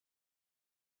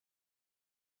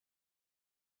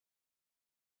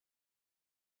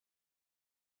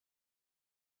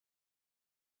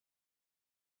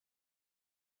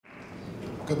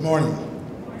Good morning.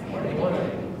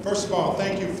 First of all,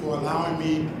 thank you for allowing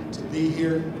me to be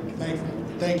here.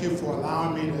 Thank you for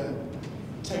allowing me to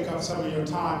take up some of your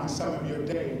time and some of your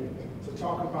day to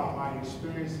talk about my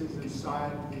experiences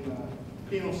inside the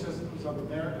penal systems of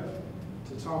America,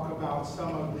 to talk about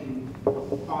some of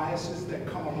the biases that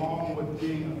come along with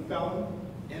being a felon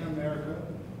in America,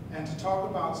 and to talk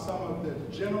about some of the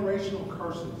generational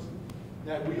curses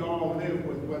that we all live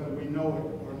with, whether we know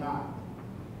it or not.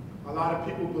 A lot of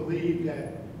people believe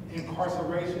that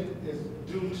incarceration is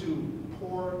due to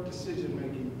poor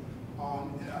decision-making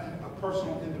on a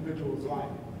personal individual's life.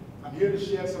 I'm here to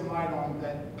shed some light on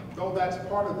that. Though that's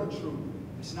part of the truth,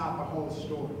 it's not the whole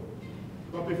story.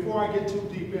 But before I get too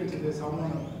deep into this, I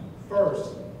want to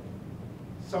first,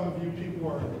 some of you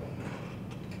people are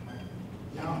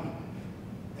young,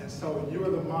 and so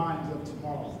you're the minds of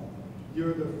tomorrow.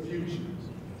 You're the future.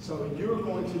 So you're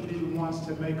going to be the ones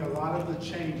to make a lot of the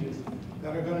changes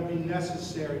that are going to be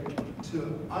necessary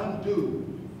to undo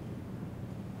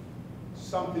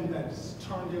something that's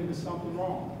turned into something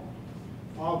wrong.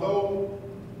 Although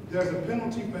there's a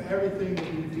penalty for everything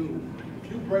that you do.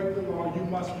 If you break the law, you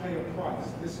must pay a price.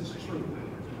 This is true.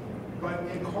 But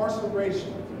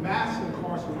incarceration, mass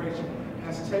incarceration,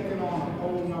 has taken on a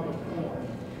whole nother form.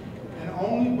 And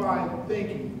only by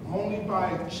thinking, only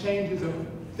by changes of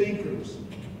thinkers,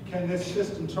 can this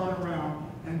system turn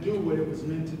around and do what it was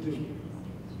meant to do.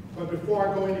 But before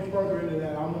I go any further into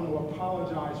that, I want to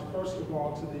apologize, first of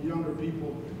all, to the younger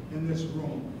people in this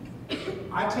room.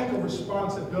 I take a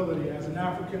responsibility as an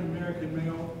African-American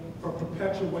male for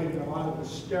perpetuating a lot of the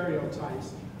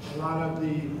stereotypes, a lot of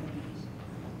the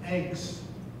angst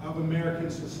of American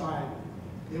society.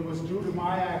 It was due to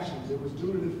my actions. It was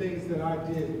due to the things that I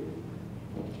did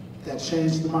that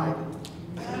changed the mic,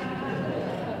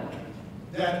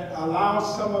 that allowed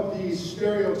some of these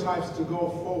stereotypes to go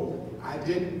forward. I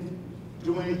didn't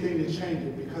do anything to change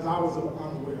it because I was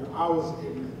unaware. I was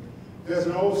ignorant. There's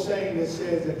an old saying that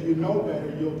says, if you know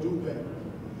better, you'll do better.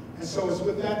 And so it's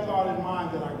with that thought in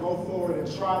mind that I go forward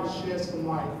and try to shed some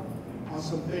light on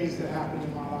some things that happened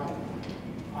in my life.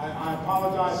 I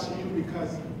apologize to you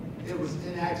because it was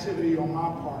inactivity on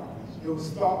my part. It was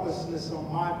thoughtlessness on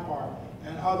my part,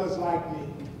 and others like me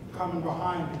coming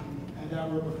behind me and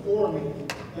that were before me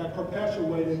that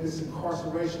perpetuated this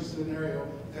incarceration scenario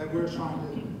that we're trying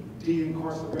to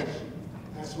de-incarceration.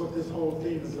 That's what this whole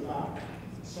thing is about.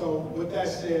 So with that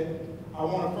said, I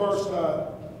want to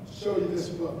first show you this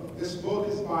book. This book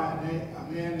is by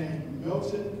a man named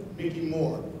Milton Mickey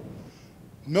Moore.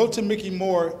 Milton Mickey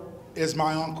Moore is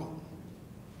my uncle.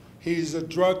 He's a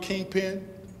drug kingpin.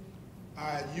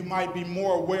 You might be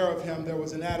more aware of him. There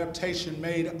was an adaptation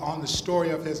made on the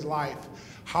story of his life.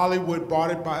 Hollywood bought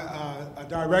it by a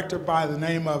director by the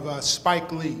name of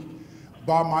Spike Lee,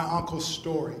 bought my uncle's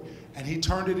story, and he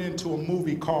turned it into a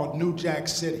movie called New Jack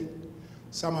City.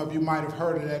 Some of you might have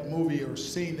heard of that movie or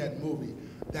seen that movie.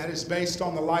 That is based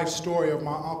on the life story of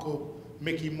my uncle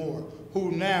Mickey Moore,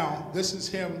 who now, this is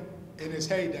him in his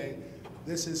heyday.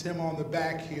 This is him on the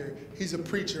back here. He's a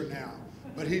preacher now,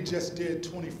 but he just did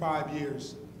 25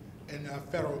 years in a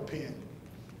federal pen.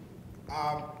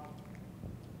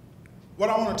 What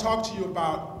I want to talk to you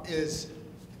about is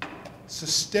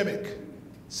systemic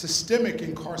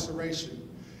incarceration.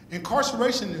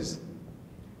 Incarceration is,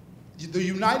 the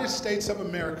United States of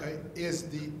America is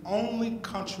the only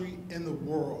country in the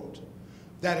world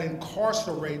that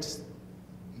incarcerates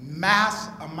mass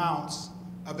amounts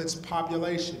of its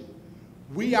population.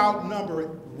 We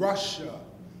outnumber Russia,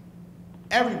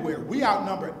 everywhere. We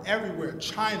outnumber everywhere.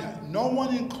 China. No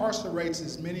one incarcerates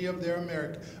as many of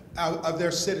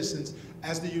their citizens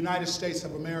as the United States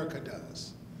of America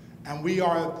does. And we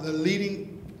are the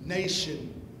leading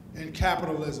nation in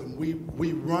capitalism.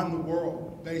 We run the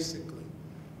world, basically.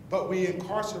 But we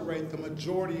incarcerate the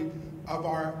majority of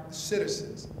our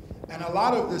citizens. And a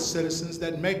lot of the citizens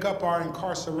that make up our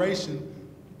incarceration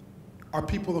are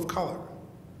people of color.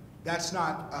 That's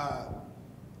not,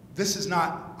 this is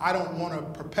not, I don't want to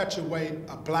perpetuate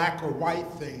a black or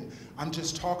white thing. I'm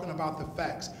just talking about the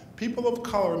facts. People of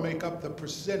color make up the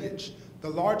percentage, the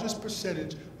largest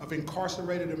percentage of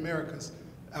incarcerated Americans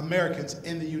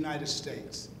in the United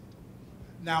States.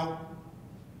 Now,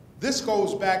 this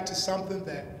goes back to something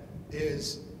that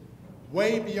is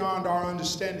way beyond our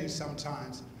understanding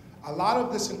sometimes. A lot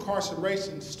of this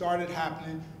incarceration started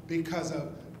happening because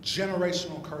of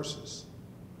generational curses.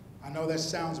 I know that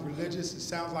sounds religious. It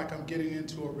sounds like I'm getting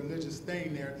into a religious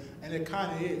thing there, and it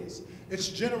kind of is. It's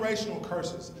generational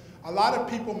curses. A lot of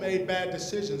people made bad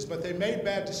decisions, but they made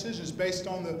bad decisions based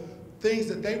on the things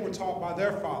that they were taught by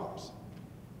their fathers.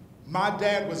 My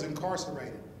dad was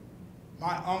incarcerated.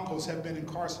 My uncles have been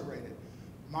incarcerated.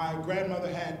 My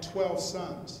grandmother had 12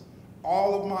 sons.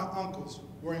 All of my uncles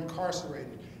were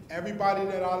incarcerated. Everybody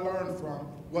that I learned from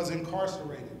was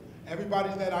incarcerated.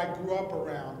 Everybody that I grew up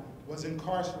around was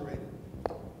incarcerated.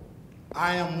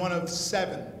 I am one of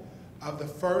 7 of the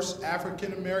first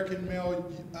African-American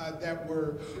male that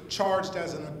were charged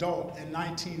as an adult in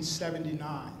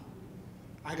 1979.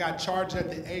 I got charged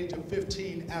at the age of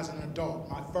 15 as an adult.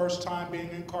 My first time being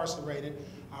incarcerated,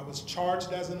 I was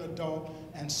charged as an adult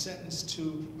and sentenced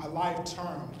to a life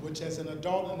term, which as an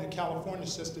adult in the California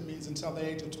system means until the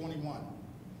age of 21.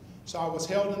 So I was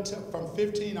held until, from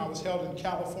 15, I was held in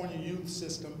California youth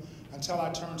system until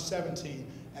I turned 17.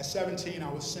 At 17,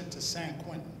 I was sent to San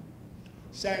Quentin.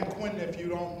 San Quentin, if you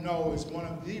don't know, is one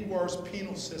of the worst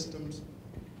penal systems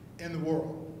in the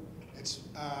world. It's,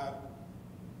 I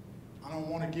don't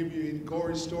want to give you any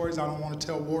gory stories, I don't want to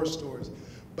tell war stories,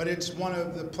 but it's one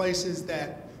of the places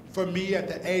that, for me, at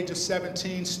the age of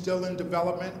 17, still in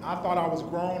development, I thought I was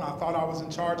grown, I thought I was in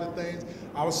charge of things,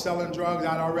 I was selling drugs,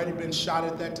 I'd already been shot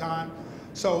at that time.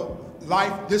 So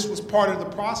life, this was part of the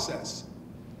process.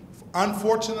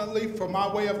 Unfortunately, for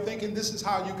my way of thinking, this is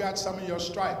how you got some of your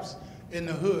stripes in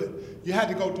the hood. You had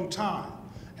to go do time.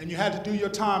 And you had to do your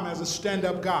time as a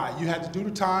stand-up guy. You had to do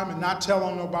the time and not tell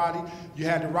on nobody. You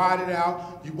had to ride it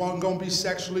out. You wasn't going to be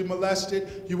sexually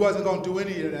molested. You wasn't going to do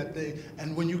any of that thing.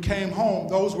 And when you came home,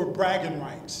 those were bragging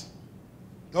rights.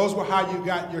 Those were how you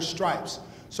got your stripes.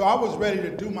 So I was ready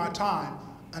to do my time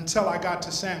until I got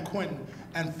to San Quentin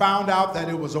and found out that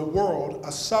it was a world, a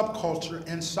subculture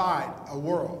inside a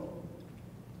world.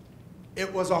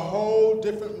 It was a whole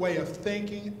different way of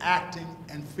thinking, acting,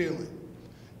 and feeling.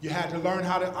 You had to learn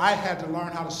how to, I had to learn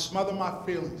how to smother my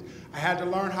feelings. I had to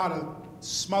learn how to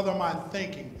smother my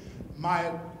thinking.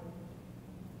 My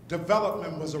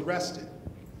development was arrested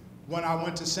when I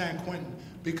went to San Quentin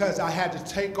because I had to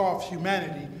take off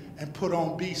humanity and put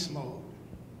on beast mode.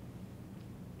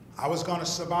 I was going to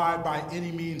survive by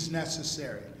any means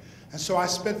necessary. And so I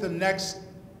spent the next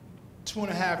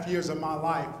 2.5 years of my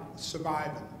life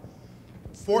surviving.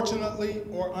 Fortunately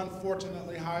or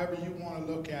unfortunately, however you want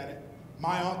to look at it,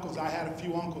 my uncles, I had a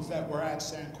few uncles that were at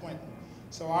San Quentin,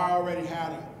 so I already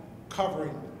had a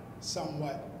covering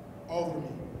somewhat over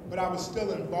me. But I was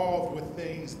still involved with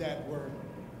things that were,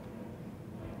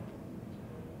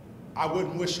 I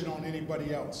wouldn't wish it on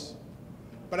anybody else.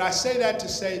 But I say that to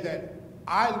say that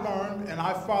I learned and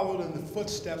I followed in the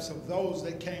footsteps of those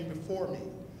that came before me.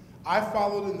 I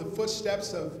followed in the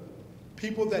footsteps of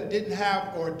people that didn't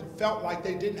have or felt like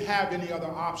they didn't have any other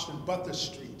option but the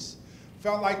streets.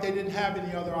 Felt like they didn't have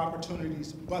any other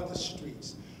opportunities but the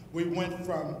streets. We went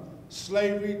from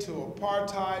slavery to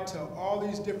apartheid to all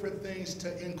these different things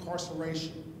to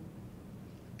incarceration.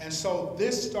 And so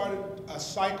this started a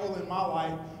cycle in my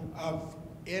life of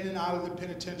in and out of the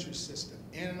penitentiary system,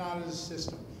 in and out of the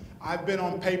system. I've been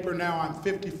on paper now, I'm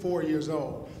 54 years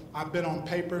old. I've been on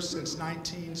paper since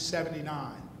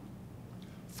 1979.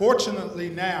 Fortunately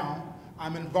now,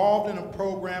 I'm involved in a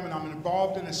program and I'm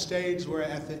involved in a stage where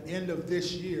at the end of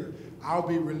this year, I'll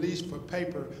be released for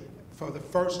paper for the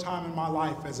first time in my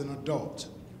life as an adult.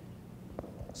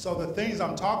 So the things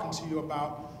I'm talking to you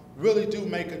about really do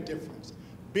make a difference.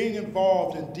 Being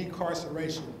involved in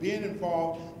decarceration, being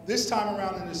involved, this time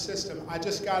around in the system, I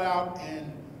just got out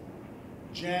in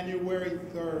January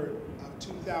 3rd of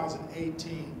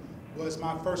 2018 was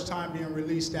my first time being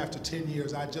released after 10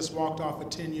 years. I just walked off a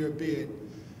 10-year bid.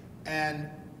 And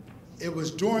it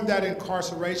was during that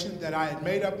incarceration that I had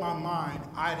made up my mind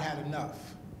I'd had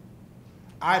enough.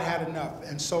 I'd had enough.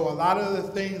 And so a lot of the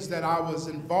things that I was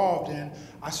involved in,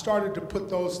 I started to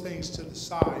put those things to the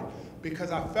side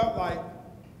because I felt like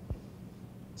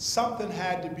something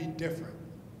had to be different.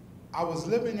 I was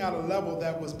living at a level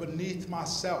that was beneath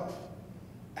myself,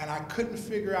 and I couldn't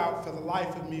figure out for the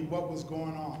life of me what was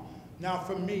going on. Now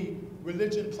for me,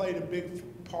 religion played a big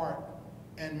part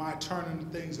in my turning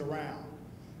things around.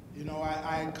 You know,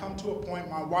 I had come to a point,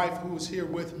 my wife who was here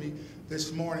with me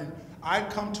this morning, I'd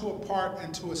come to a part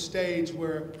and to a stage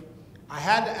where I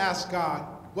had to ask God,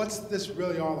 what's this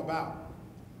really all about?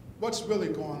 What's really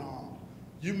going on?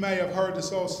 You may have heard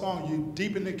this old song, you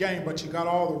deep in the game, but you got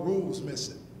all the rules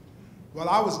missing. Well,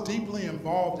 I was deeply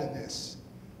involved in this,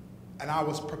 and I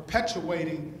was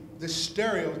perpetuating this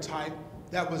stereotype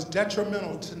that was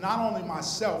detrimental to not only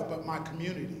myself, but my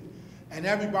community and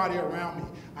everybody around me.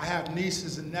 I have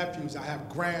nieces and nephews, I have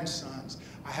grandsons,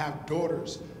 I have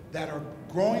daughters that are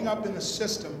growing up in a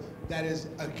system that is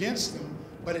against them,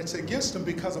 but it's against them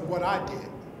because of what I did.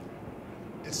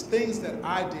 It's things that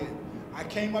I did. I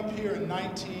came up here in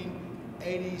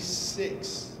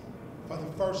 1986, if for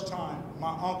the first time.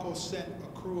 My uncle sent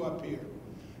a crew up here.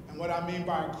 And what I mean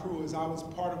by a crew is I was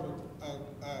part of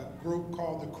a group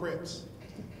called the Crips.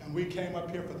 And we came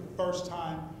up here for the first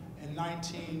time in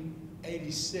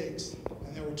 1986,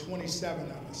 and there were 27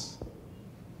 of us.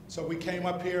 So we came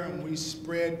up here and we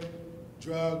spread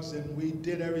drugs and we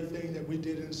did everything that we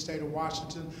did in the state of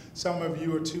Washington. Some of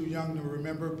you are too young to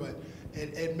remember, but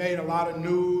it made a lot of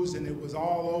news and it was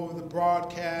all over the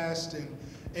broadcast, and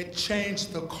it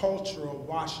changed the culture of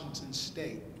Washington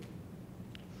State.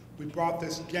 We brought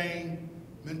this gang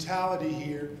mentality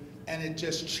here, and it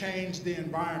just changed the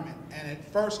environment. And at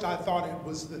first I thought it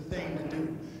was the thing to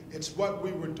do. It's what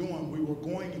we were doing. We were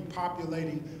going and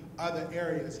populating other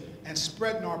areas and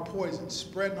spreading our poison,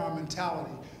 spreading our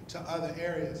mentality to other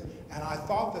areas. And I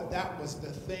thought that that was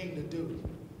the thing to do.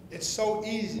 It's so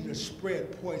easy to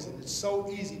spread poison. It's so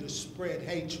easy to spread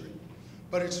hatred.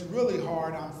 But it's really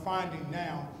hard, I'm finding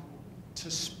now, to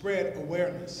spread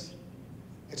awareness.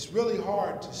 It's really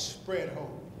hard to spread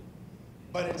hope.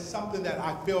 But it's something that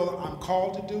I feel I'm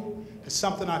called to do. It's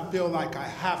something I feel like I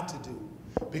have to do,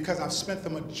 because I've spent the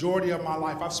majority of my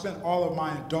life, I've spent all of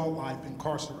my adult life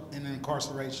in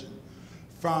incarceration.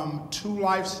 From 2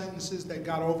 life sentences that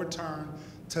got overturned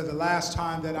to the last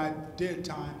time that I did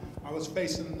time, I was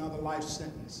facing another life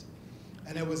sentence.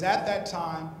 And it was at that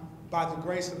time, by the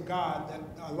grace of God, that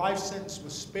a life sentence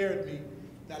was spared me,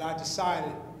 that I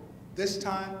decided, this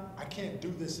time, I can't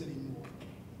do this anymore.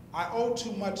 I owe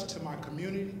too much to my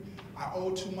community. I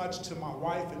owe too much to my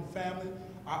wife and family.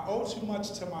 I owe too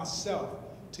much to myself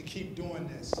to keep doing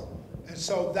this. And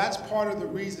so that's part of the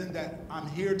reason that I'm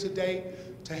here today,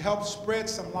 to help spread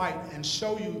some light and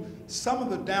show you some of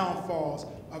the downfalls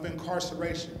of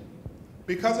incarceration.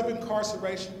 Because of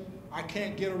incarceration, I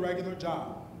can't get a regular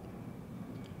job.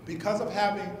 Because of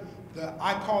having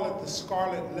I call it the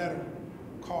scarlet letter,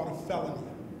 called a felony.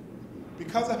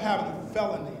 Because of having a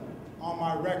felony on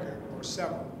my record, or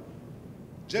several,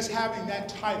 just having that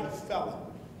title, felon,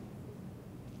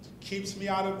 keeps me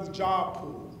out of the job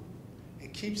pool.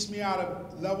 It keeps me out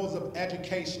of levels of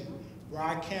education where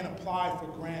I can't apply for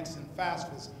grants and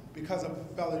FAFSAs because of a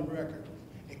felony record.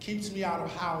 It keeps me out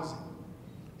of housing.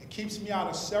 It keeps me out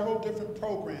of several different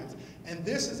programs. And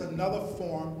this is another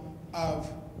form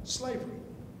of slavery.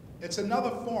 It's another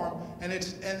form, and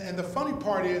the funny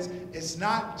part is, it's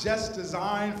not just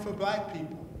designed for black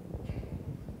people.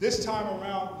 This time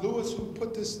around, Lewis, who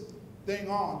put this thing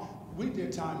on, we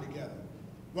did time together.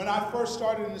 When I first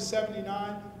started in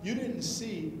 '79, you didn't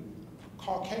see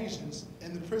Caucasians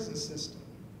in the prison system.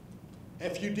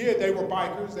 If you did, they were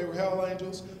bikers, they were hell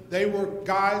angels, they were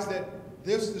guys that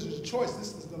this is a choice,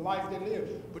 this is the life they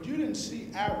live. But you didn't see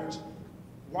average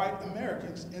white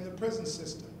Americans in the prison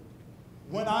system.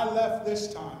 When I left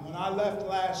this time, when I left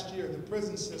last year, the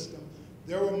prison system,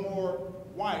 there were more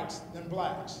whites than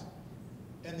blacks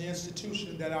in the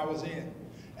institution that I was in.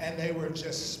 And they were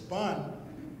just spun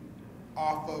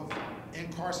off of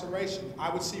incarceration.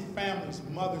 I would see families,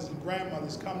 mothers and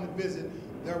grandmothers come to visit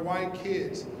their white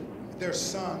kids, their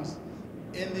sons,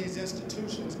 in these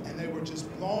institutions, and they were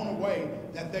just blown away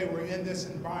that they were in this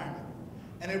environment.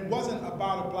 And it wasn't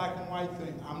about a black and white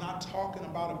thing. I'm not talking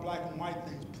about a black and white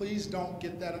thing. Please don't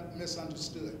get that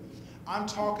misunderstood. I'm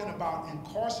talking about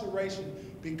incarceration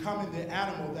becoming the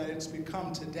animal that it's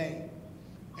become today.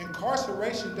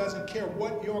 Incarceration doesn't care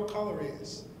what your color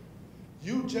is.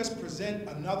 You just present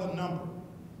another number.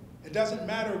 It doesn't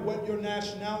matter what your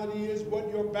nationality is, what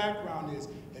your background is.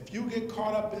 If you get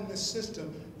caught up in the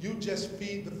system, you just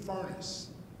feed the furnace.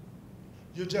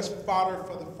 You're just fodder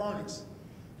for the furnace.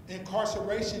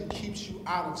 Incarceration keeps you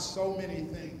out of so many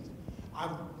things.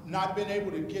 I've not been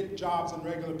able to get jobs in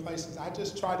regular places. I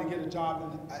just tried to get a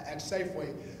job at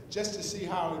Safeway just to see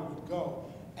how it would go.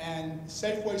 And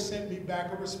Safeway sent me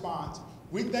back a response.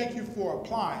 We thank you for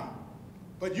applying,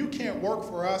 but you can't work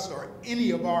for us or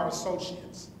any of our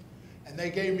associates. And they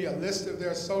gave me a list of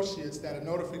their associates that a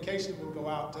notification would go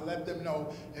out to let them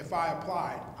know if I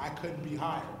applied, I couldn't be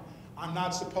hired. I'm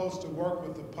not supposed to work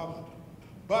with the public.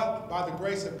 But by the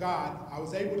grace of God, I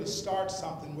was able to start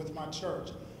something with my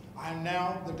church. I'm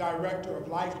now the director of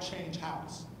Life Change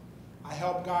House. I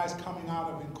help guys coming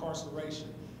out of incarceration.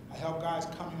 I help guys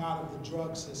coming out of the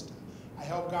drug system. I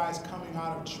help guys coming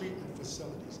out of treatment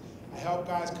facilities. I help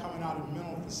guys coming out of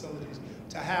mental facilities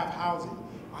to have housing.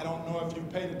 I don't know if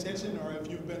you've paid attention or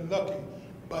if you've been looking,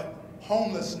 but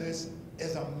homelessness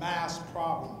is a mass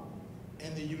problem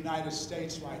in the United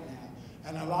States right now.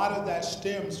 And a lot of that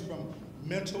stems from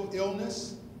mental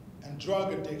illness and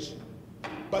drug addiction.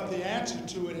 But the answer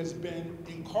to it has been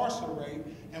incarcerate,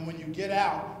 and when you get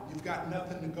out, you've got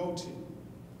nothing to go to.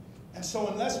 And so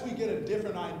unless we get a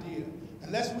different idea,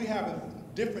 unless we have a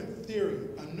different theory,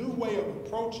 a new way of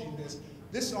approaching this,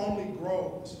 this only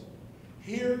grows.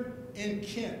 Here in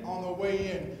Kent, on the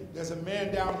way in, there's a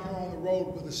man down here on the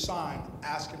road with a sign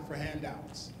asking for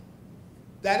handouts.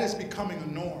 That is becoming a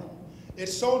norm.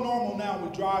 It's so normal now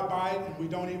we drive by it and we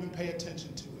don't even pay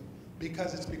attention to it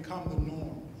because it's become the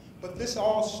norm. But this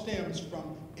all stems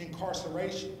from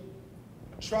incarceration.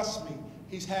 Trust me,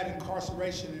 he's had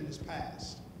incarceration in his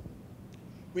past.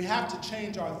 We have to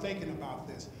change our thinking about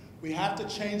this. We have to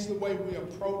change the way we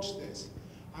approach this.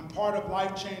 I'm part of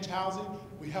Life Change Housing.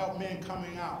 We help men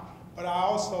coming out. But I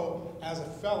also, as a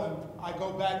felon, I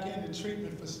go back into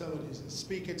treatment facilities and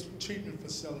speak at treatment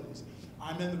facilities.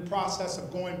 I'm in the process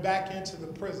of going back into the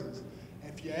prisons.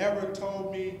 If you ever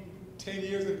told me 10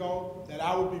 years ago that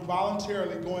I would be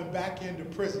voluntarily going back into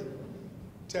prison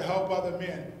to help other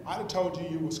men, I'd have told you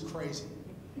you was crazy.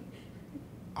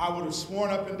 I would have sworn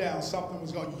up and down something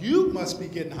was going, you must be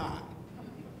getting high.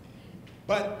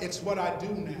 But it's what I do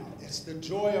now. It's the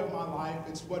joy of my life.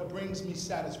 It's what brings me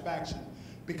satisfaction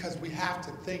because we have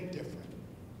to think different.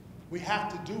 We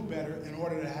have to do better in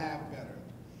order to have better.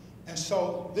 And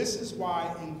so this is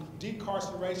why in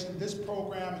decarceration, this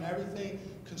program and everything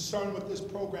concerned with this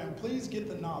program, please get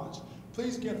the knowledge.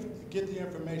 Please get the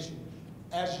information.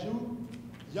 As you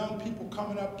young people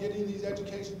coming up getting these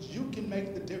educations, you can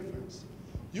make the difference.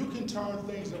 You can turn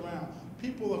things around.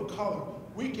 People of color,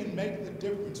 we can make the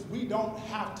difference. We don't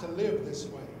have to live this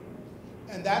way.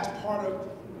 And that's part of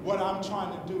what I'm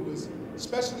trying to do is,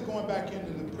 especially going back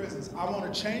into the prisons, I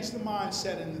want to change the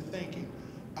mindset and the thinking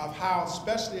of how,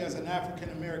 especially as an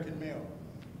African-American male,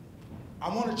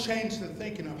 I want to change the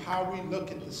thinking of how we look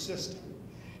at the system.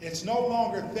 It's no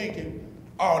longer thinking,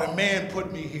 oh, the man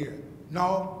put me here.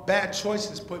 No, bad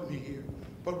choices put me here.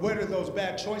 But where do those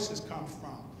bad choices come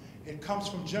from? It comes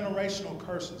from generational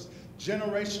curses,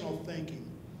 generational thinking,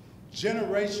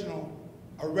 generational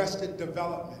arrested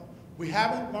development. We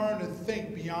haven't learned to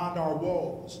think beyond our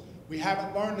woes. We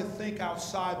haven't learned to think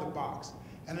outside the box.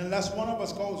 And unless one of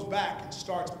us goes back and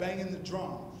starts banging the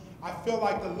drum, I feel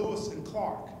like the Lewis and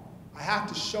Clark. I have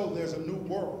to show there's a new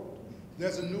world.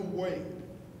 There's a new way.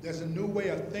 There's a new way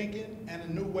of thinking and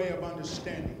a new way of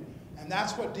understanding. And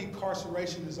that's what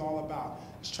decarceration is all about.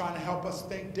 It's trying to help us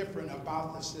think different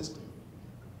about the system.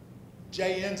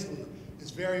 Jay Inslee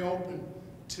is very open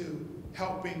to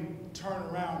helping turn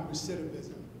around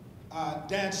recidivism.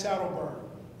 Dan Saddleberg,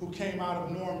 who came out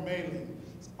of Norm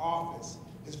Mailing's office,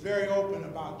 is very open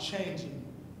about changing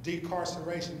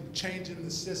decarceration, changing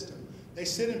the system. They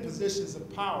sit in positions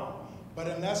of power, but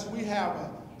unless we have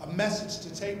a message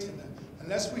to take to them,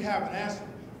 unless we have an answer,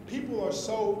 people are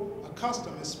so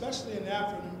accustomed, especially in the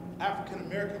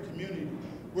African-American community,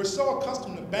 we're so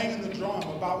accustomed to banging the drum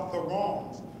about the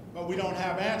wrongs, but we don't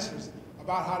have answers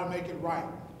about how to make it right.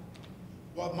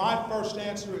 Well, my first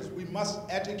answer is we must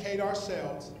educate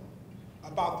ourselves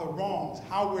about the wrongs,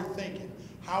 how we're thinking,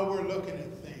 how we're looking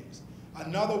at things.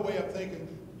 Another way of thinking,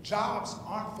 jobs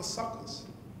aren't for suckers.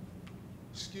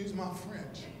 Excuse my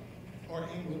French or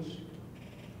English.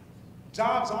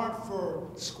 Jobs aren't for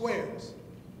squares.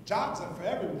 Jobs are for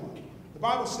everyone. The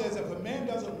Bible says if a man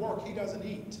doesn't work, he doesn't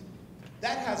eat.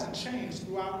 That hasn't changed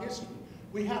throughout history.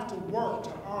 We have to work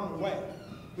to earn a way.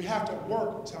 We have to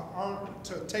work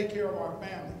to take care of our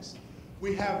families.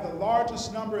 We have the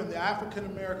largest number in the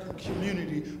African-American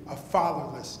community of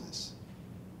fatherlessness.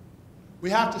 We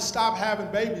have to stop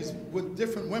having babies with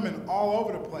different women all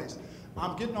over the place.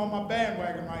 I'm getting on my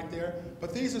bandwagon right there,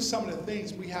 but these are some of the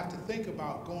things we have to think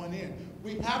about going in.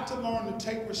 We have to learn to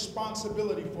take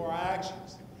responsibility for our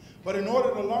actions. But in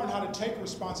order to learn how to take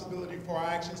responsibility for our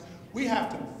actions, we have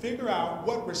to figure out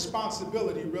what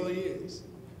responsibility really is.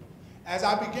 As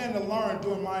I began to learn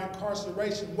during my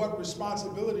incarceration what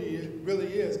responsibility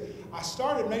really is, I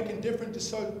started making different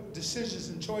decisions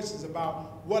and choices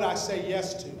about what I say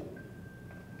yes to.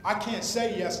 I can't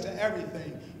say yes to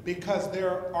everything because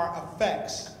there are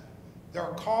effects. There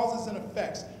are causes and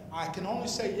effects. I can only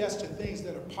say yes to things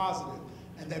that are positive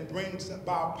and that brings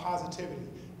about positivity.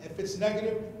 If it's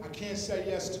negative, I can't say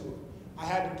yes to it. I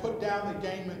had to put down the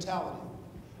gang mentality.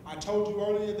 I told you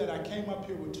earlier that I came up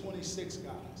here with 26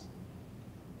 guys.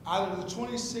 Out of the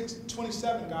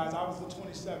 27 guys, I was the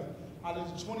 27. Out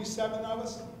of the 27 of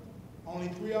us, only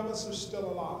 3 of us are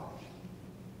still alive.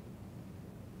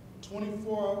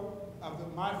 24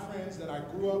 of my friends that I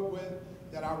grew up with,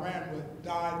 that I ran with,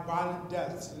 died violent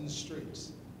deaths in the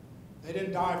streets. They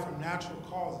didn't die from natural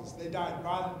causes. They died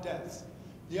violent deaths.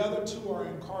 The other 2 are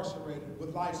incarcerated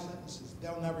with life sentences.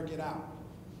 They'll never get out.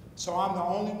 So I'm the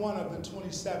only one of the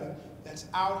 27 that's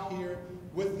out here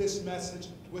with this message,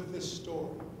 with this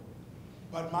story.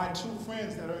 But my two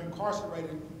friends that are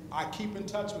incarcerated, I keep in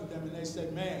touch with them, and they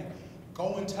said, man,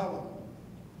 go and tell them.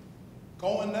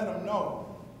 Go and let them know.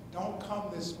 Don't come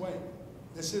this way.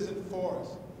 This isn't for us.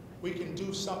 We can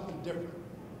do something different.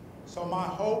 So my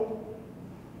hope,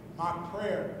 my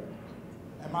prayer,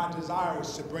 and my desire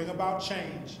is to bring about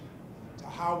change to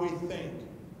how we think.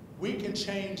 We can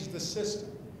change the system,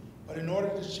 but in order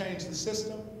to change the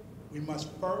system, we must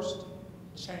first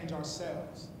change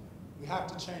ourselves. We have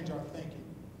to change our thinking.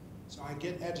 So I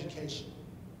get education.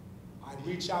 I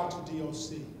reach out to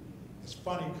DOC. It's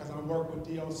funny because I work with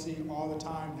DOC all the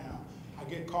time now. I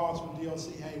get calls from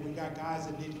DOC, hey, we got guys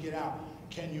that need to get out.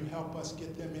 Can you help us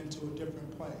get them into a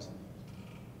different place?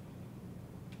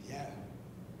 Yeah,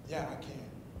 I can.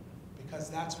 Because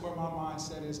that's where my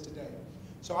mindset is today.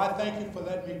 So I thank you for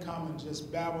letting me come and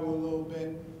just babble a little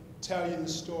bit, tell you the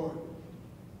story.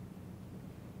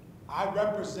 I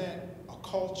represent a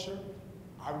culture,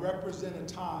 I represent a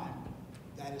time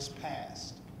that is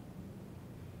past.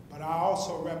 But I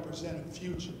also represent a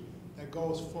future that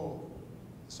goes forward.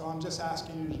 So I'm just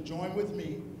asking you to join with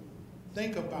me,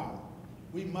 think about it.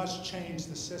 We must change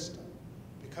the system,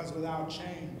 because without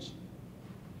change,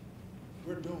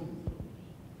 we're doomed.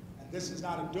 And this is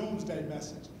not a doomsday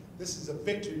message. This is a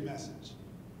victory message.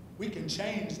 We can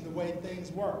change the way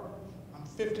things work. I'm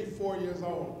 54 years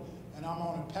old, and I'm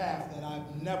on a path that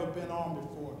I've never been on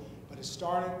before, but it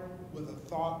started with a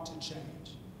thought to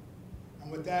change.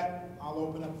 And with that, I'll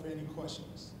open up for any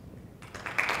questions.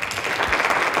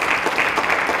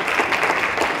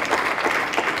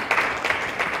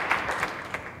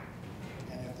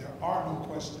 And if there are no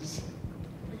questions,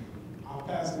 I'll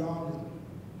pass it on.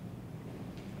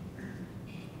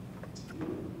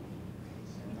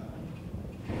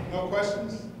 No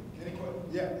questions? Any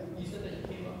questions? Yeah. You said that you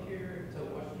came up here to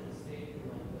Washington State in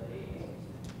like the 80s?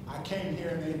 I came here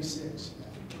in '86.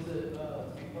 Was it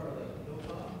part of like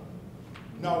Hilltop?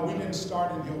 No, we didn't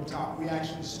start in Hilltop. We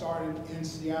actually started in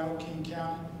Seattle, King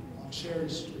County, on Cherry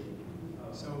Street.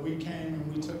 So we came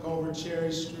and we took over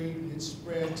Cherry Street, and it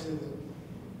spread to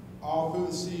all through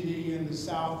the CD and the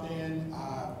South End.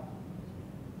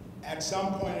 At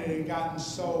some point, it had gotten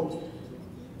so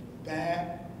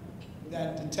bad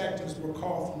that detectives were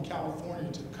called from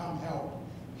California to come help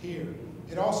here.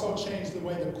 It also changed the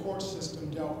way the court system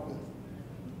dealt with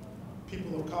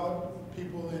people of color,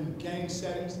 people in gang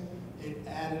settings. It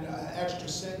added an extra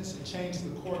sentence. It changed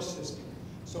the court system.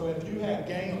 So if you had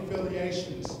gang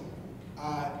affiliations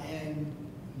in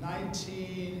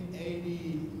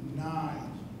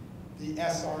 1989, the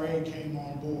SRA came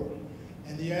on board.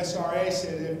 And the SRA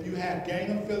said if you had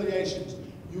gang affiliations,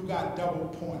 you got double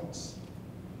points.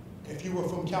 If you were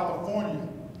from California,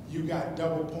 you got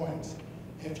double points.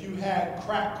 If you had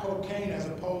crack cocaine as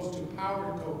opposed to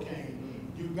powdered cocaine,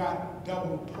 you got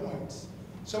double points.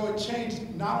 So it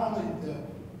changed not only the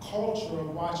culture of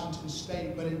Washington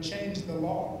State, but it changed the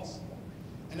laws.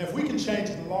 And if we can change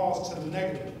the laws to the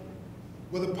negative,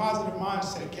 with a positive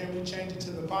mindset, can we change it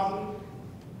to the positive?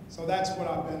 So that's what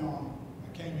I've been on.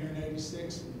 I came here in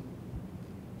 '86, and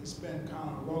it's been kind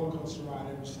of a roller coaster ride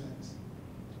ever since.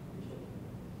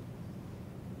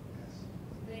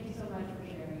 Thank you so much for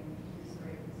sharing your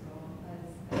story, Crystal.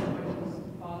 As someone whose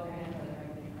father and brother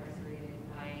have been incarcerated, it's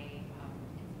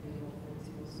really helpful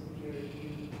to also hear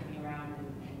you coming around and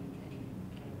kind of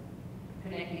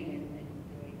connecting and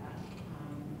doing that.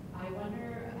 I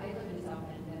wonder, I live in South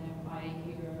End, and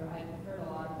I've heard a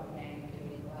lot about gang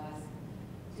activity the last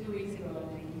 2 weeks ago. A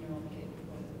 19-year-old kid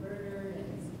was murdered,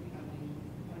 and it's becoming,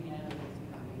 29 of it's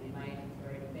becoming, it might have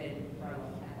already been for a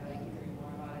long time, but I keep hearing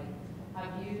more about it.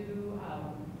 Have you,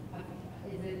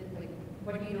 is it like,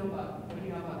 what do you know about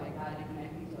like that and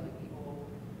connecting to like people,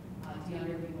 to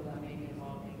younger people that may be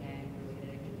involved in gang-related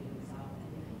activity in the South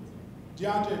End?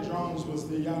 DeAndre Jones was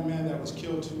the young man that was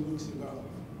killed 2 weeks ago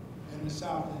in the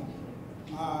South End.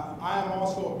 I am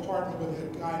also a partner with a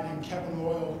guy named Kevin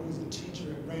Loyal, who's a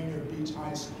teacher at Rainier Beach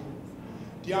High School.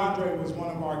 DeAndre was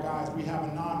one of our guys. We have a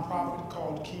nonprofit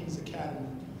called King's Academy,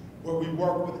 where we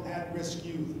work with at-risk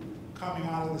youth coming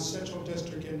out of the Central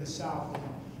District in the South End.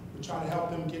 We try to help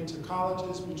them get to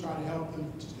colleges. We try to help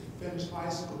them to finish high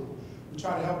school. We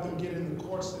try to help them get in the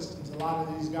court systems. A lot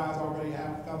of these guys already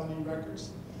have felony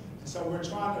records. And so we're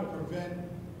trying to prevent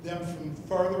them from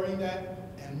furthering that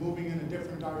and moving in a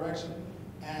different direction.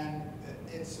 And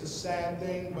it's a sad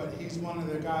thing, but he's one of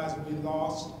the guys we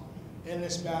lost in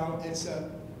this battle. It's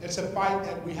a fight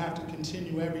that we have to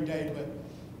continue every day, but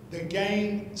the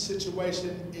gang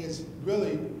situation is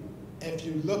really, if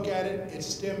you look at it, it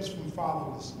stems from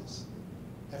fatherlessness.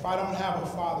 If I don't have a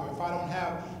father, if I don't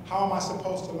have, how am I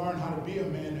supposed to learn how to be a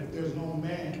man if there's no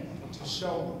man to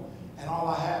show me? and all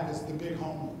I have is the big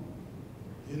homie.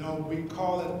 You know, we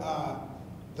call it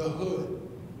the hood.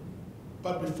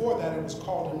 But before that, it was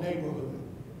called a neighborhood.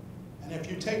 And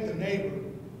if you take the neighbor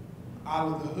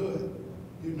out of the hood,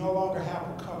 you no longer have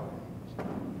a covering.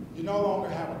 You no longer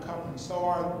have a covering. So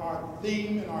our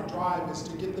theme and our drive is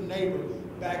to get the neighbor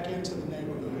back into the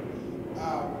neighborhood.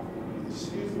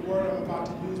 Excuse the word I'm about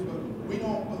to use, but we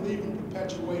don't believe in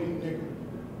perpetuating nigger.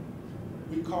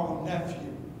 We call him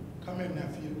nephew. Come here,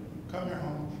 nephew. Come here,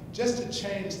 homie. Just to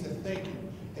change the thinking.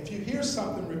 If you hear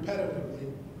something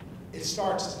repetitively, it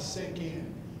starts to sink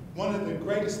in. One of the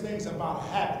greatest things about a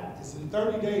habit is in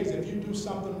 30 days, if you do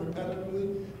something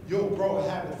repetitively, you'll grow a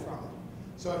habit from it.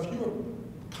 So if you're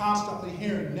constantly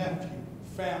hearing nephew,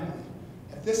 family,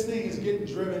 if this thing is getting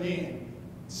driven in,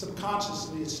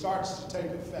 subconsciously it starts to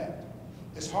take effect.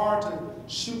 It's hard to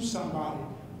shoot somebody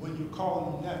when you're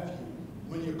calling them nephew,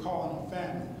 when you're calling them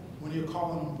family, when you're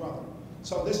calling them brother.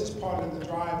 So this is part of the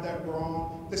drive that we're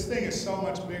on. This thing is so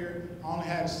much bigger. I only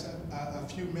had a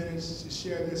few minutes to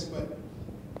share this, but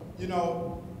you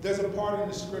know, there's a part in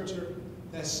the scripture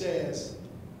that says,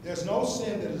 there's no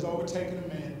sin that has overtaken a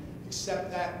man except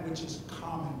that which is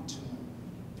common to him.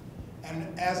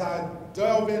 And as I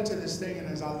delve into this thing and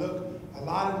as I look, a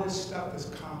lot of this stuff is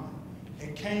common.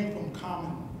 It came from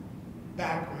common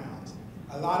backgrounds.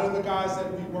 A lot of the guys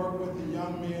that we work with, the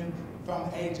young men from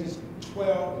ages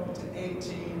 12 to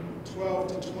 18,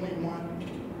 12 to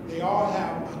 21, they all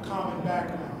have a common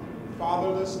background.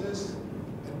 Fatherlessness,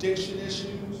 addiction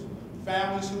issues,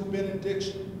 families who've been in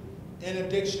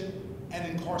addiction, and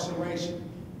incarceration.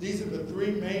 These are the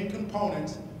three main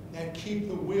components that keep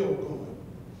the wheel going.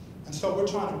 And so we're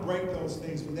trying to break those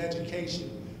things with education.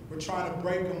 We're trying to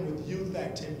break them with youth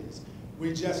activities.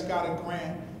 We just got a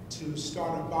grant to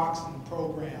start a boxing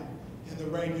program in the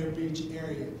Rainier Beach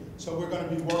area. So we're going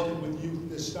to be working with youth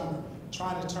this summer,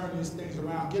 trying to turn these things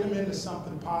around, get them into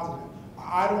something positive. An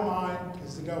idle mind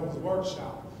is the devil's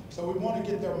workshop. So we want to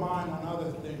get their mind on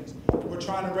other things. We're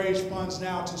trying to raise funds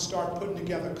now to start putting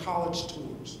together college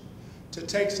tours, to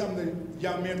take some of the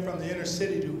young men from the inner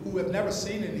city who have never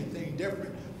seen anything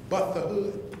different but the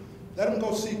hood. Let them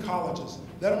go see colleges.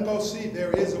 Let them go see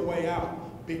there is a way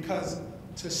out, because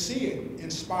to see it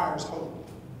inspires hope.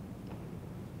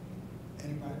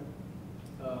 Anybody?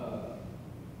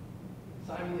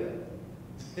 Sign me up.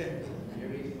 You ever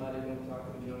meet somebody who wants to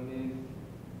talk to the young men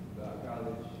about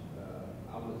college?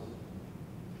 I was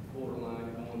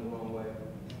borderline going the wrong way,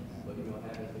 but you know,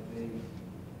 having some things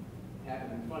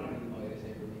happen in front of me, oh, this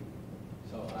ain't for me.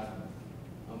 So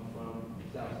I'm from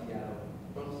South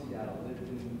Seattle, lived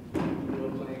in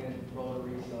Brooklyn,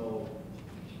 Rotary, so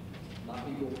my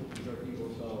people, these are people,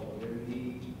 so if they're in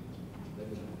need, let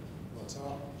me know. What's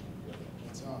up?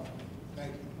 What's up?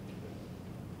 Thank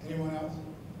you. Anyone else?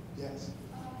 Yes.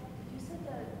 You said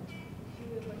that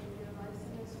you would like to get a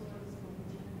license or is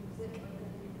it like an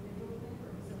individual thing or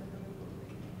is it like a legal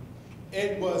thing?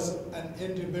 It was an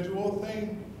individual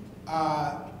thing.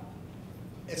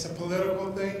 It's a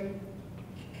political thing.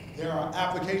 There are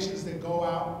applications that go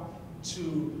out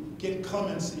to get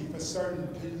clemency for certain,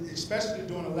 especially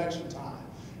during election time.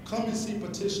 Clemency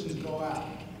petitions go out.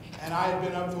 And I had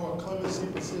been up for a clemency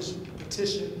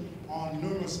petition on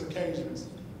numerous occasions.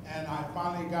 And I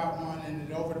finally got one, and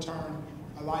it overturned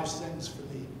a life sentence for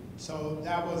me. So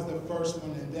that was the first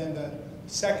one. And then the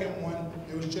second one,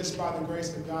 it was just by the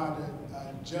grace of God,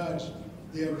 a judge,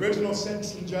 the original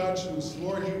sentencing judge who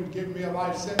swore he would give me a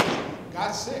life sentence,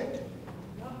 got sick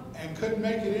and couldn't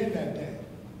make it in that day.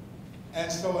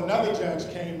 And so another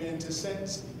judge came in to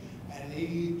sentence me. And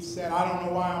he said, I don't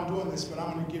know why I'm doing this, but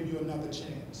I'm going to give you another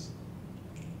chance.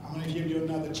 I'm going to give you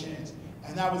another chance.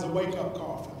 And that was a wake-up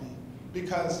call for me,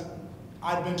 because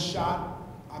I'd been shot.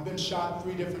 I've been shot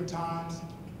 3 different times.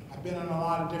 I've been in a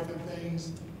lot of different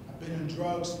things. I've been in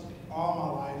drugs all my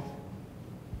life.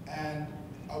 And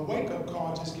a wake-up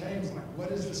call just came. It's like,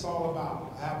 what is this all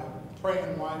about? I have a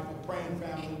praying wife, a praying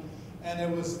family. And it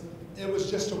was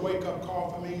just a wake-up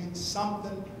call for me.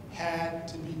 Something had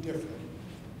to be different.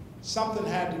 Something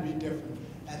had to be different.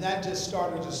 And that just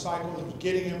started a cycle of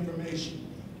getting information.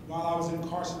 While I was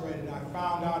incarcerated, I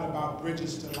found out about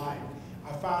Bridges to Life.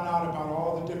 I found out about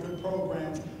all the different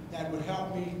programs that would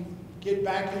help me get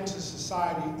back into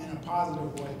society in a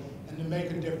positive way and to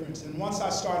make a difference. And once I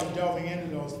started delving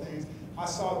into those things, I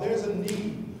saw there's a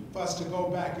need for us to go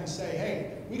back and say,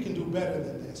 hey, we can do better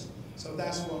than this. So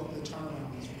that's what the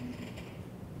turnaround is for me.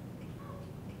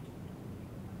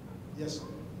 Yes, sir.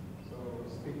 So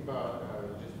speak about,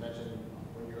 you just mentioned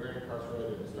when you were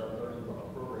incarcerated and started learning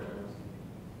about programs.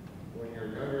 When you were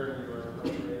younger and you were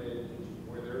incarcerated,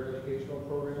 were there educational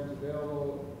programs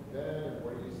available then, and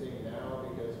what are you seeing now?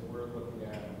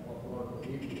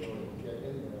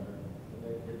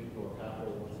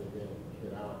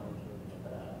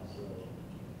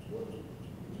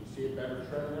 see a better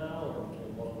trend now, or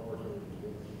what more can we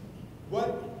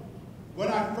do? When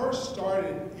I first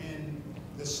started in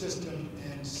the system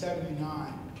in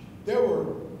 '79,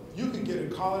 you could get a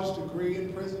college degree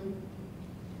in prison.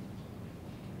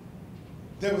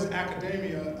 There was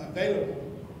academia available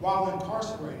while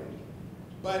incarcerated.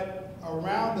 But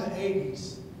around the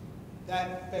 '80s,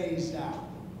 that phased out.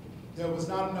 There was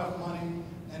not enough money,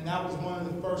 and that was one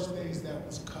of the first things that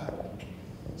was cut.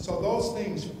 So those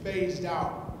things phased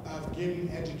out of getting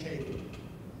educated.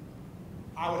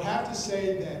 I would have to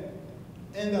say that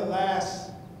in the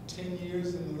last 10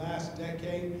 years, in the last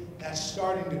decade, that's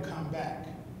starting to come back.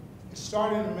 It's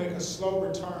starting to make a slow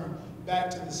return back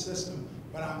to the system,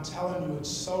 but I'm telling you, it's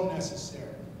so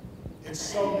necessary. It's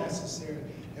so necessary.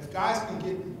 If guys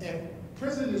can if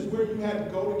prison is where you had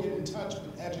to go to get in touch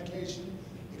with education,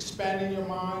 expanding your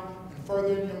mind and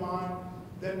furthering your mind,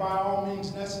 then by all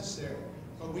means necessary.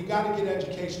 But we got to get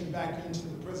education back into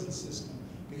the prison system,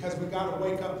 because we got to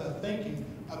wake up the thinking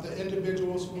of the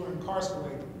individuals who are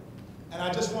incarcerated. And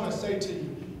I just want to say to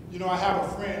you, you know, I have a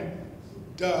friend,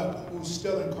 Doug, who's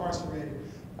still incarcerated.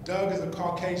 Doug is a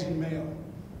Caucasian male.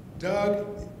 Doug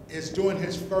is doing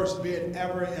his first bid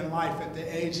ever in life at the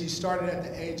age, he started at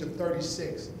the age of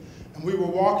 36. And we were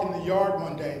walking the yard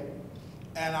one day,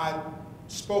 and I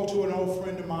spoke to an old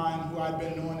friend of mine who I'd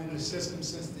been knowing in the system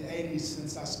since the '80s,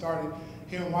 since I started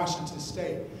here in Washington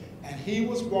State. And he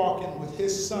was walking with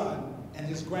his son and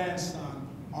his grandson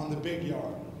on the big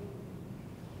yard.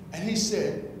 And he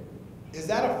said, "Is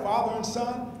that a father and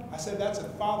son?" I said, "That's a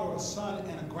father, a son,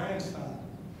 and a grandson."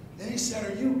 And he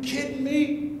said, "Are you kidding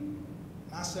me?"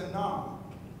 And I said, "No.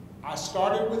 I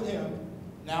started with him,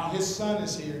 now his son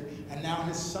is here, and now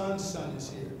his son's son is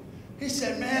here." He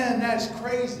said, "Man, that's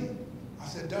crazy." I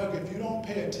said, "Doug, if you don't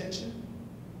pay attention,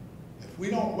 if we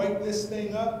don't wake this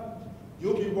thing up,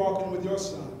 you'll be walking with your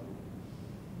son,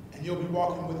 and you'll be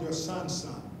walking with your son's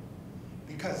son.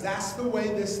 Because that's the way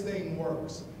this thing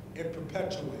works. It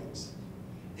perpetuates.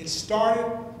 It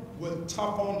started with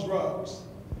tough on drugs,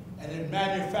 and in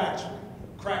manufacturing,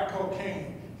 crack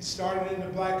cocaine. It started in the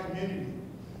black community.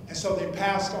 And so they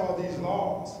passed all these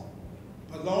laws.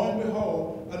 But lo and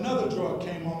behold, another drug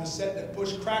came on the set that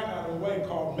pushed crack out of the way,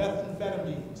 called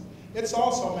methamphetamines. It's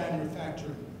also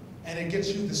manufacturing. And it gets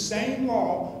you the same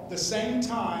law, the same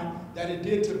time that it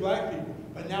did to black people,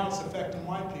 but now it's affecting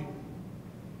white people.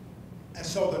 And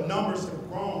so the numbers have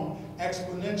grown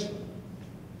exponentially.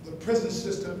 The prison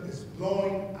system is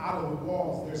blowing out of the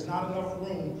walls. There's not enough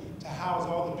room to house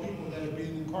all the people that are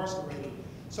being incarcerated.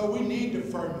 So we need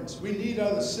deferments. We need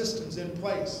other systems in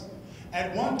place.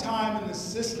 At one time in the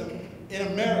system in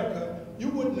America, you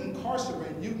wouldn't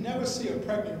incarcerate. You'd never see a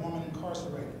pregnant woman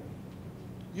incarcerated.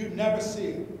 You'd never see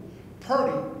it.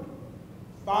 Purdy,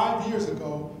 5 years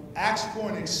ago, asked for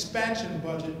an expansion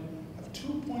budget of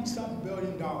 $2.something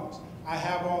billion. I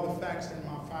have all the facts in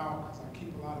my file because I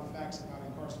keep a lot of facts about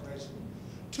incarceration.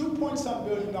 $2.something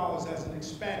billion as an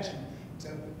expansion to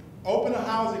open a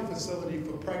housing facility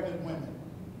for pregnant women.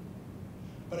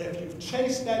 But if you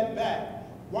chase that back,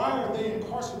 why are they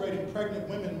incarcerating pregnant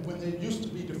women when they used to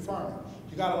be deferment?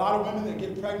 You got a lot of women that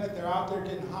get pregnant, they're out there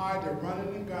getting high, they're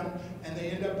running and gunning, and they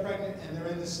end up pregnant and they're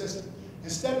in the system.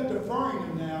 Instead of deferring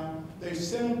them now, they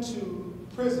send them to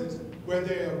prisons where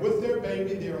they're with their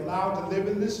baby, they're allowed to live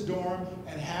in this dorm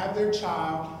and have their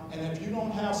child, and if you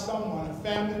don't have someone, a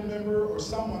family member or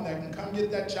someone that can come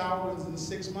get that child within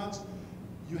 6 months,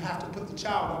 you have to put the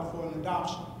child up for an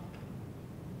adoption.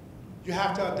 You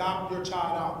have to adopt your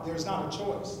child out. There's not a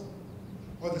choice.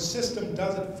 Or the system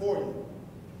does it for you.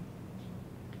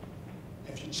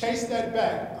 If you chase that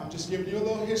back, I'm just giving you a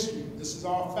little history. This is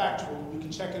all factual. You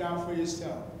can check it out for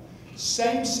yourself.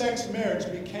 Same-sex marriage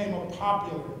became a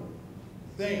popular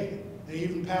thing. They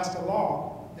even passed a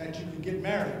law that you could get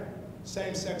married,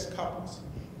 same-sex couples.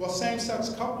 Well, same-sex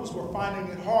couples were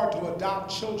finding it hard to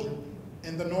adopt children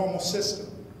in the normal system.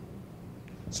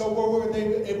 So where were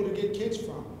they able to get kids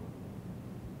from?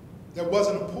 There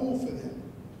wasn't a pool for them.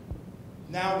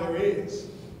 Now there is.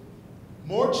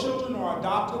 More children are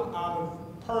adopted out of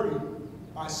Purdy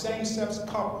by same-sex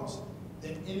couples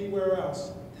than anywhere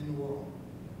else in the world.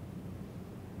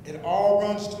 It all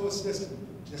runs to a system.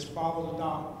 Just follow the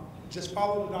dollar. Just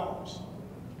follow the dollars.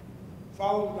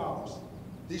 Follow the dollars.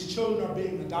 These children are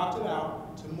being adopted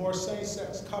out to more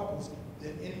same-sex couples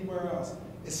than anywhere else.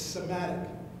 It's somatic.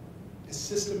 It's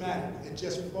systematic. It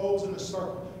just flows in a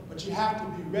circle. But you have to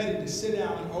be ready to sit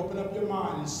down and open up your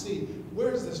mind and see,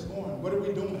 where is this going? What are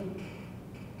we doing?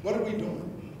 What are we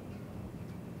doing?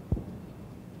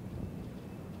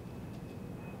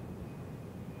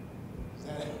 Is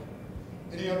that it?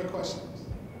 Any other questions?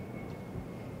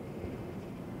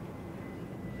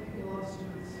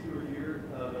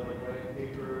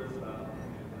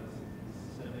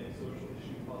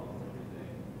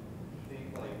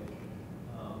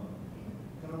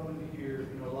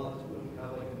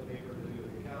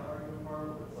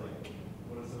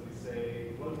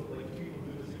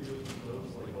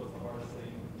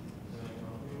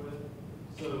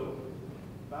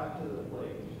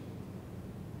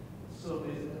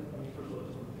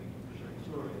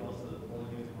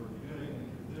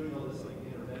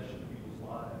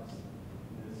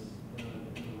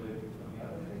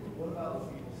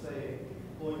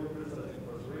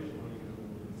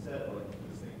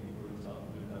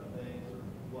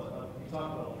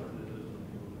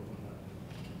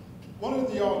 One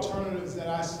of the alternatives that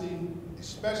I see,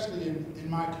 especially in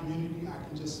my community, I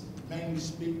can just mainly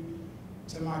speak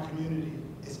to my community,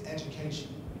 is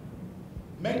education.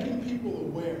 Making people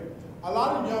aware. A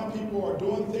lot of young people are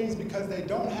doing things because they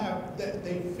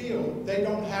feel they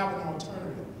don't have an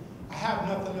alternative. I have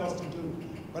nothing else to do.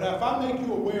 But if I make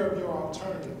you aware of your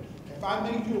alternative, if I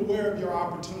make you aware of your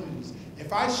opportunities,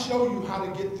 if I show you how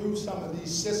to get through some of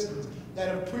these systems that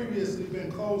have previously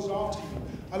been closed off to you.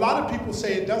 A lot of people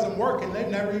say it doesn't work and they've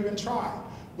never even tried.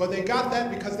 Well, they got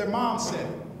that because their mom said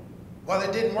it. Well,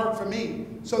 it didn't work for me,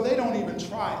 so they don't even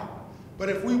try it. But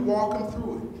if we walk them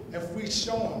through it, if we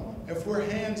show them, if we're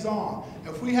hands-on,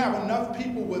 if we have enough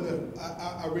people with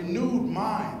a renewed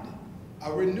mind,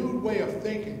 a renewed way of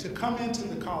thinking to come into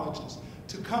the colleges,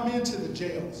 to come into the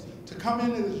jails, to come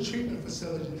into the treatment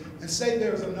facilities and say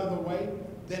there's another way,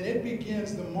 then it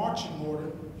begins the marching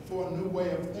order for a new way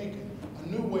of thinking, a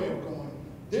new way of going.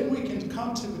 Then we can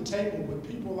come to the table with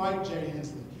people like Jay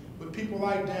Inslee, with people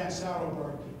like Dan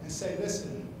Saddleberg, and say,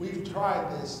 listen, we've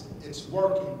tried this, it's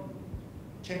working.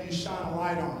 Can you shine a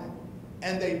light on it?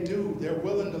 And they do, they're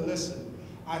willing to listen.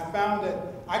 I found that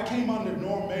I came under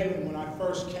Norm Malin when I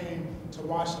first came to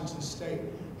Washington State,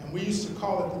 and we used to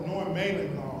call it the Norm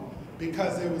Malin law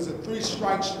because there was a 3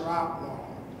 strikes you're out law.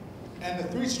 And the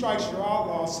 3 strikes you're out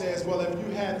law says, well, if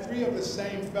you had 3 of the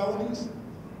same felonies,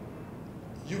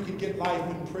 you could get life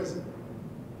in prison.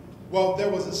 Well, there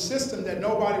was a system that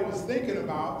nobody was thinking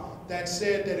about that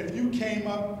said that if you came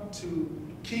up to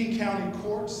King County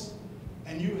courts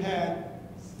and you had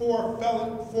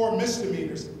 4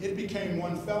 misdemeanors, it became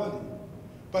 1 felony.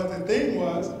 But the thing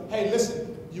was, hey,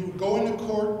 listen, you would go into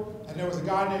court, and there was a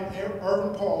guy named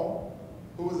Irvin Paul,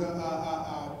 who was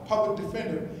a public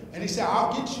defender, and he said,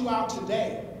 I'll get you out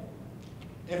today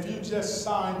if you just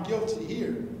sign guilty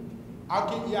here. I'll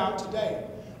get you out today.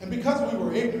 And because we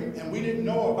were ignorant and we didn't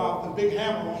know about the big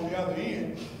hammer on the other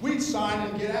end, we'd sign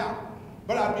and get out.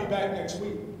 But I'd be back next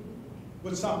week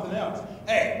with something else.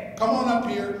 Hey, come on up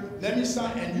here, let me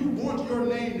sign. And you want your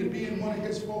name to be in one of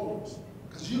his folders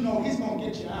because you know he's going to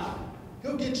get you out.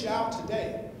 He'll get you out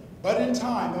today. But in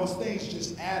time, those things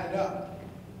just added up.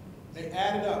 They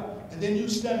added up. And then you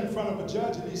stand in front of a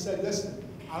judge and he said, listen,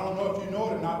 I don't know if you know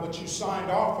it or not, but you signed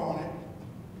off on it.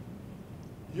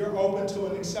 You're open to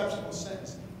an exceptional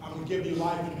sentence. I'm going to give you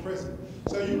life in prison.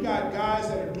 So you got guys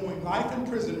that are doing life in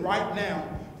prison right now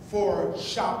for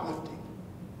shoplifting.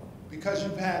 Because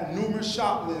you've had numerous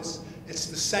shoplifts, it's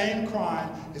the same crime,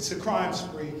 it's a crime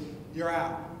spree, you're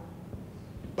out.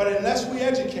 But unless we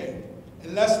educate,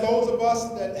 unless those of us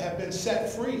that have been set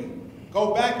free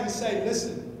go back and say,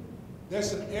 listen,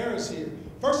 there's some errors here.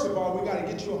 First of all, we got to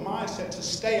get you a mindset to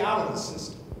stay out of the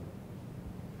system.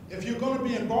 If you're going to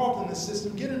be involved in the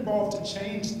system, get involved to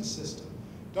change the system.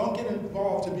 Don't get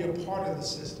involved to be a part of the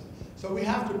system. So we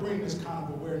have to bring this kind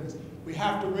of awareness. We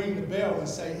have to ring the bell and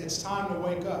say, it's time to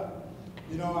wake up.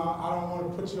 You know, I don't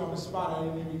want to put you on the spot. I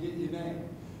didn't even get your name.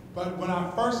 But when I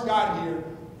first got here,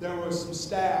 there was some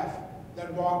staff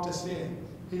that walked us in.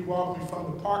 He walked me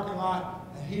from the parking lot,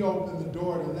 and he opened the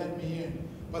door to let me in.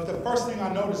 But the first thing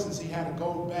I noticed is he had a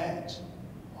gold badge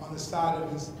on the side of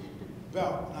his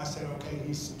belt. And I said, okay,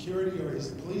 he's security or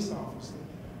he's a police officer.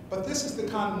 But this is the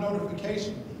kind of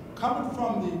notification. Coming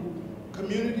from the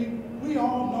community, we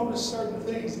all notice certain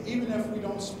things, even if we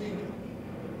don't speak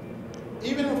it.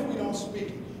 Even if we don't speak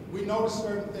it, we notice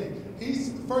certain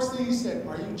things. The first thing he said,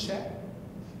 are you Chet?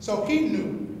 So he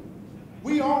knew.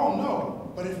 We all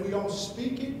know, but if we don't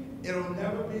speak it, it'll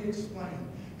never be explained.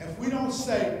 If we don't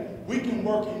say, we can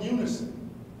work in unison,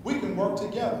 we can work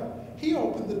together. He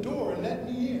opened the door and let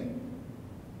me in.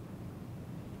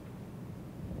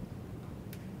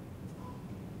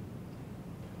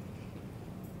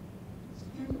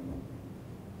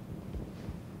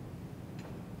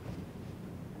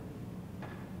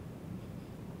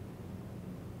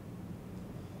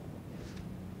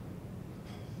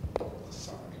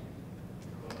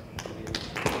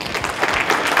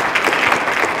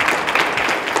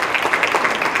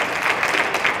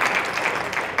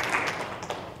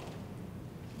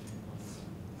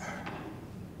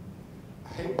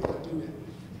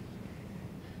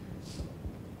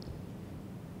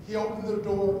 He opened the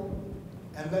door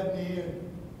and let me in.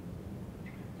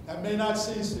 That may not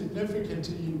seem significant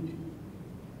to you,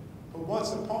 but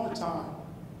once upon a time,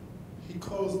 he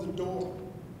closed the door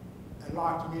and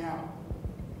locked me out.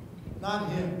 Not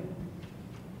him,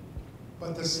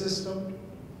 but the system,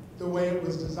 the way it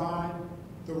was designed,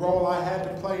 the role I had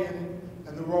to play in it,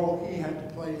 and the role he had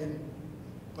to play in it.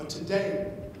 But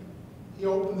today, he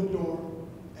opened the door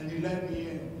and he let me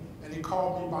in, and he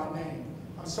called me by name.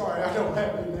 I'm sorry, I don't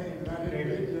have your name, and I didn't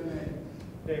get your name.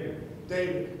 David.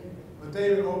 David. But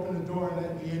David opened the door and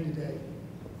let me in today.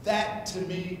 That to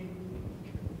me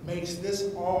makes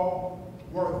this all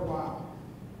worthwhile.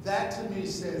 That to me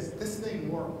says this thing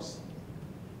works.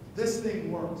 This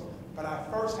thing works. But I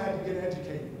first had to get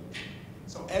educated.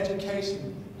 So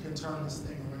education can turn this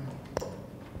thing around.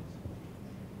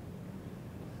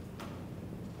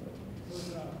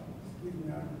 Excuse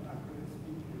me, I'm not going to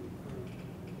speak to you first,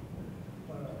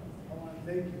 but I want to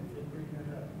thank you for bringing it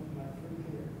up when my friend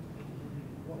here,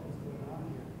 what was going on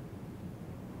here.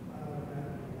 I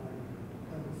automatically wanted to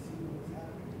come and see what was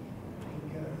happening,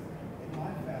 because in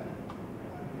my family,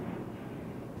 I mean,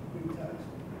 we touched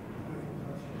with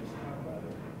incarceration, my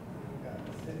brother, who got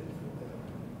sentenced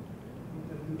with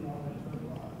the new law and drug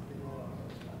laws, they roll out.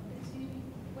 Excuse me,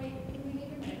 wait, can we get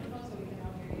your microphone so we can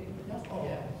all hear you? Oh.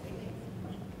 Yeah.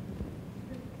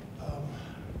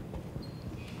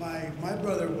 My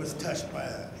brother was touched by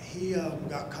that. He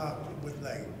got caught with,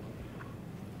 like,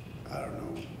 I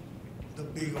don't know, the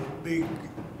big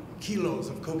kilos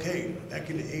of cocaine back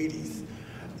in the 80s.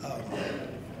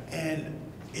 And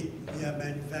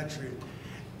manufacturing.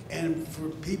 And for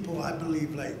people, I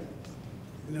believe, like,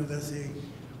 you know, they'll say,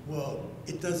 well,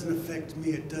 it doesn't affect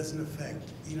me, it doesn't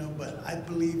affect, you know, but I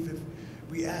believe if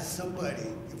we ask somebody,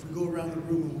 if we go around the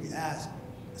room and we ask,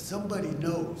 somebody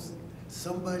knows,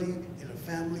 somebody in a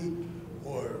family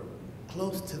or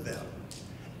close to them.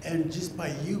 And just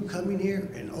by you coming here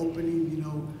and opening, you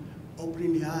know,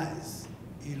 opening the eyes,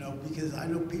 you know, because I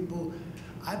know people,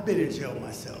 I've been in jail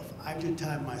myself. I did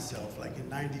time myself, like in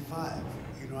 '95,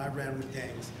 you know, I ran with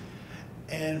gangs.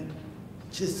 And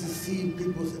just to see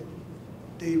people,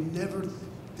 they never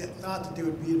thought that they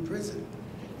would be in prison,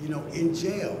 you know, in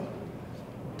jail.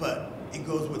 But it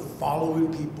goes with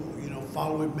following people, you know,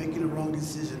 making a wrong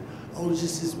decision. Oh,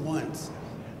 just this once.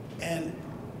 And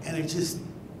it just,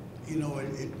 you know,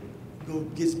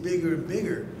 it gets bigger and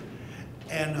bigger.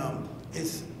 And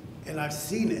and I've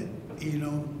seen it, you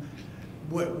know,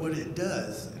 what it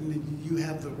does. And you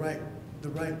have the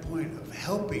right point of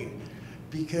helping,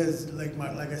 because like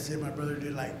I said, my brother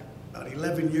did like about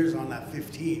 11 years on that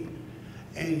 15.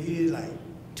 And he did like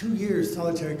 2 years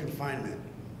solitary confinement.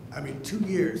 I mean, 2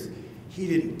 years. He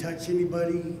didn't touch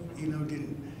anybody, you know,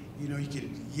 he could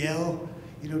yell,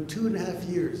 you know, 2.5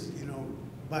 years, you know,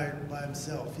 by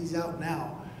himself. He's out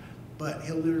now, but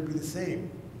he'll never be the same.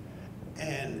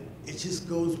 And it just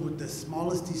goes with the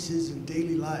smallest decision in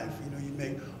daily life, you know, you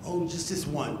make, oh, just this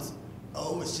once.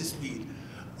 Oh, it's just weed.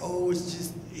 Oh, it's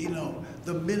just, you know,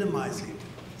 the minimizing,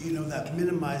 you know, that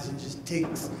minimizing just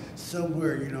takes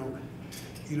somewhere, you know,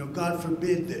 God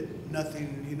forbid that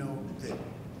nothing, you know, that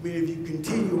many of you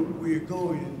continue where you're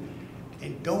going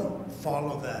and don't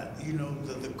follow that, you know,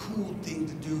 the cool thing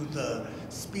to do, the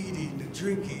speeding, the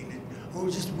drinking, or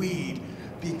just weed,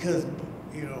 because,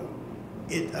 you know,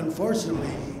 it unfortunately,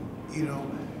 you know,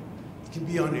 it can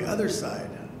be on the other side.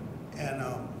 And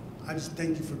I just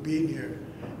thank you for being here,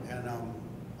 and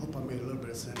hope I made a little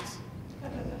bit of sense.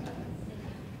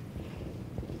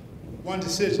 One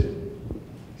decision.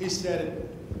 He said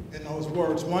it in those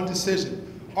words, one decision.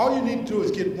 All you need to do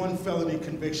is get one felony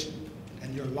conviction,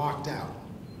 and you're locked out.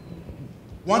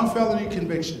 One felony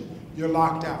conviction, you're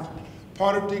locked out.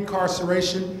 Part of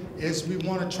decarceration is we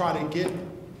want to try to get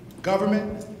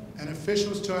government and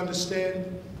officials to understand,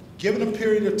 given a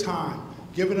period of time,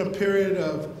 given a period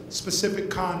of specific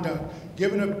conduct,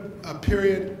 given a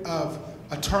period of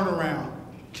a turnaround,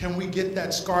 can we get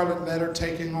that scarlet letter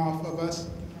taken off of us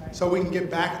so we can get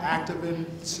back active in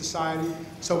society,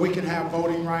 so we can have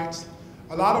voting rights?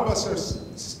 A lot of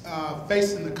us are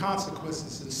facing the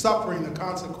consequences and suffering the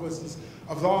consequences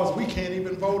of laws we can't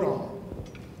even vote on.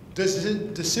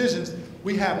 Decisions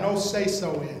we have no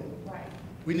say-so in. Right.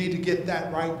 We need to get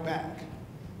that right back.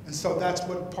 And so that's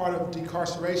what part of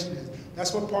decarceration is.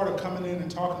 That's what part of coming in and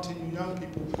talking to you young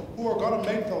people who are going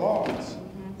to make the laws,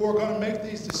 who are going to make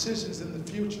these decisions in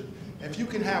the future. If you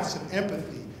can have some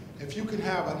empathy, if you can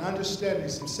have an understanding,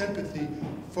 some sympathy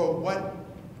for what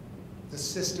the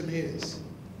system is,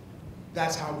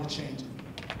 that's how we change it.